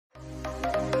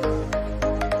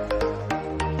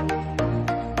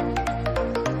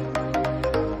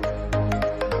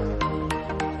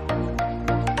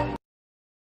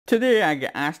Today I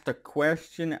get asked a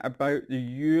question about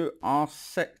the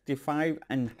UR65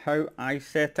 and how I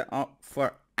set it up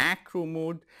for Acro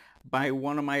mode by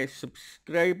one of my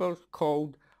subscribers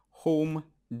called Home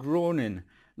Droning.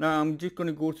 Now I'm just going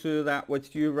to go through that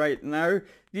with you right now.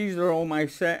 These are all my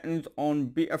settings on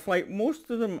Betaflight. Most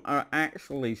of them are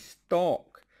actually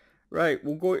stock. Right,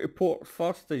 we'll go to port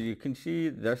first. As you can see,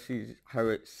 this is how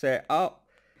it's set up.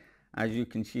 As you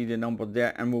can see the number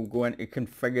there, and we'll go into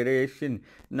configuration.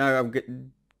 Now I've got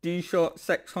D-Shot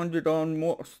 600 on,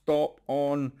 motor stop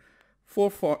on,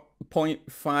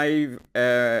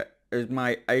 4.5 is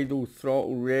my idle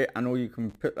throttle rate. I know you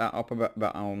can put that up a bit,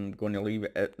 but I'm going to leave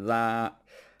it at that.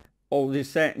 All the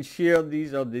settings here,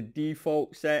 these are the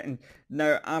default settings.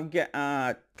 Now I've got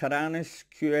a Taranis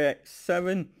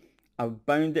QX7. I've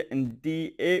bound it in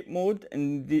D8 mode,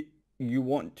 and you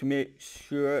want to make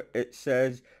sure it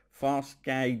says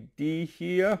FastGuide D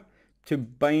here to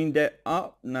bind it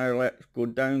up. Now let's go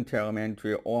down to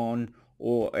elementary on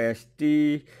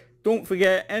OSD. Don't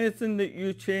forget, anything that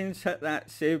you change, hit that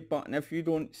save button. If you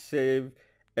don't save,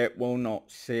 it will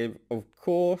not save, of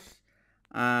course.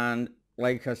 And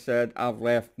like I said, I've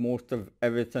left most of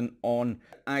everything on.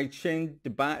 I changed the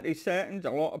battery settings.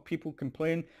 A lot of people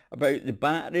complain about the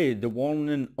battery, the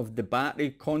warning of the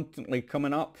battery constantly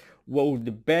coming up. Well,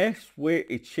 the best way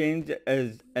to change it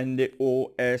is in the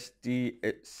OSD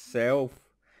itself.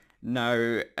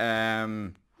 Now,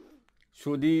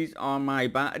 so these are my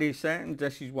battery settings.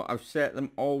 This is what I've set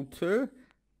them all to.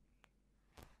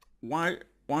 Why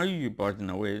are you buzzing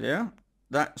away there?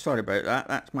 Sorry about that.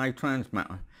 That's my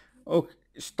transmitter. Okay,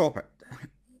 stop it.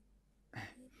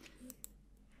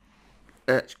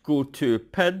 Let's go to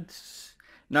PIDs.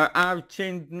 Now I've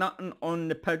changed nothing on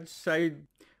the PID side.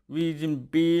 Reason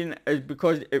being is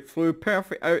because it flew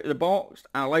perfect out of the box.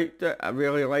 I liked it. I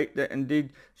really liked it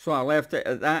indeed. So I left it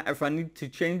at that. If I need to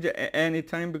change it at any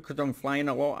time, because I'm flying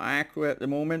a lot of Acro at the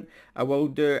moment, I will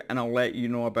do it, and I'll let you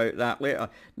know about that later.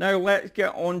 Now let's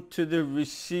get on to the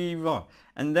receiver.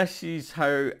 And this is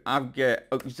how I've got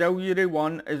auxiliary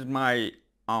 1 is my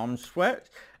arm switch,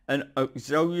 and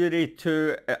auxiliary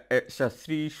 2, it's a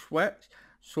 3 switch.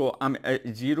 So I'm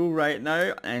at 0 right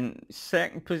now, in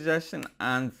second position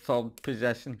and third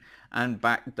position, and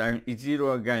back down to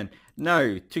 0 again.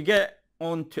 Now to get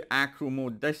on to Acro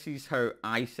mode, this is how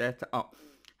I set it up.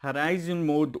 Horizon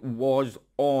mode was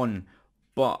on,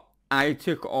 but I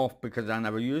took it off because I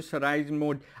never use horizon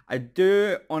mode. I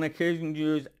do on occasion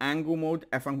use angle mode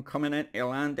if I'm coming in to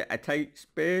land at a tight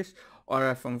space, or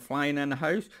if I'm flying in a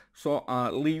house. So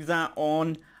leave that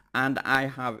on, and I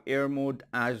have air mode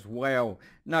as well.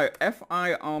 Now if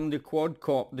I arm the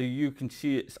quadcopter, you can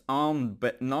see it's armed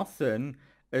but nothing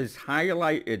is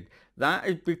highlighted. That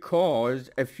is because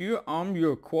if you arm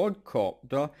your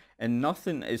quadcopter and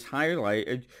nothing is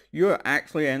highlighted, you're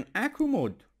actually in Acro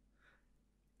mode.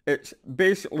 It's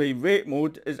basically rate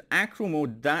mode is Acro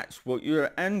mode. That's what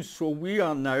you're in. So we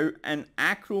are now in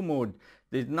Acro mode.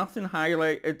 There's nothing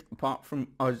highlighted apart from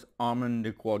us arming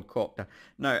the quadcopter.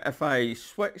 Now if I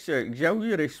switch the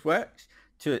auxiliary switch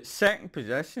to its second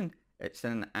position, it's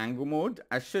in angle mode.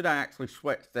 I should actually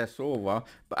switch this over,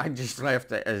 but I just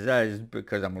left it as is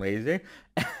because I'm lazy.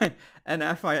 And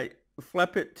if I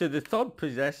flip it to the third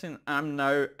position, I'm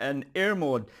now in air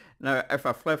mode. Now if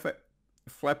I flip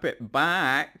it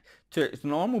back to its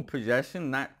normal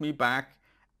position, that's me back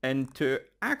into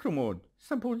Acro mode.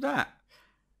 Simple as that.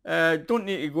 Don't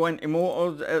need to go into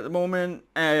motors at the moment.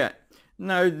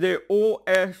 Now the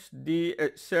OSD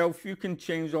itself, you can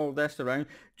change all this around.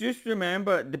 Just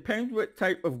remember, it depends what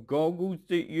type of goggles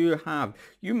that you have.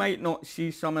 You might not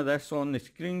see some of this on the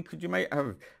screen because you might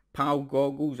have PAL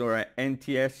goggles or an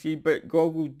NTSC, but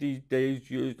goggles these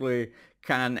days usually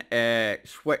can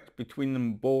switch between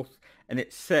them both, and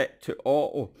it's set to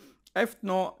auto. If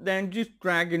not, then just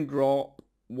drag and drop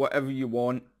whatever you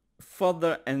want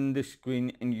further in the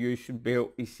screen, and you should be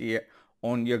able to see it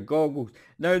on your goggles.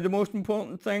 Now the most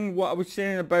important thing, what I was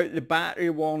saying about the battery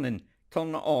warning,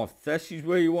 turn it off. This is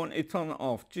where you want to turn it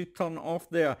off. Just turn it off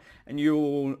there, and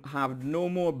you'll have no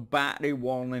more battery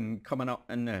warning coming up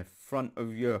in the front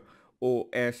of your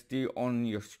OSD on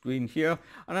your screen here.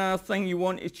 Another thing you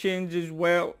want to change as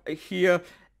well here,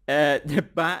 the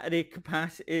battery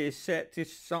capacity is set to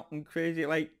something crazy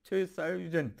like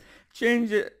 2000.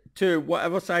 Change it to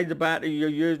whatever size of battery you're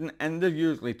using, and they're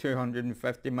usually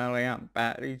 250 milliamp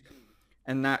batteries,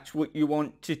 and that's what you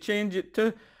want to change it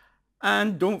to.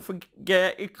 And don't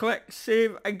forget to click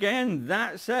save again.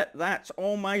 That's it. That's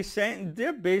all my settings.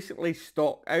 They're basically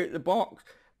stock out the box.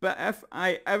 But if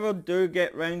I ever do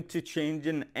get round to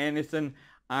changing anything,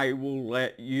 I will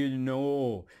let you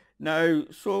know. Now,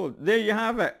 so there you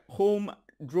have it. Home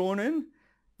droning.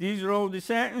 These are all the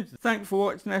settings. Thanks for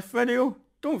watching this video.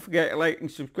 Don't forget to like and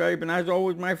subscribe. And as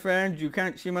always, my friends, you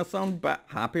can't see my thumb, but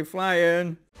happy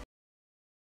flying.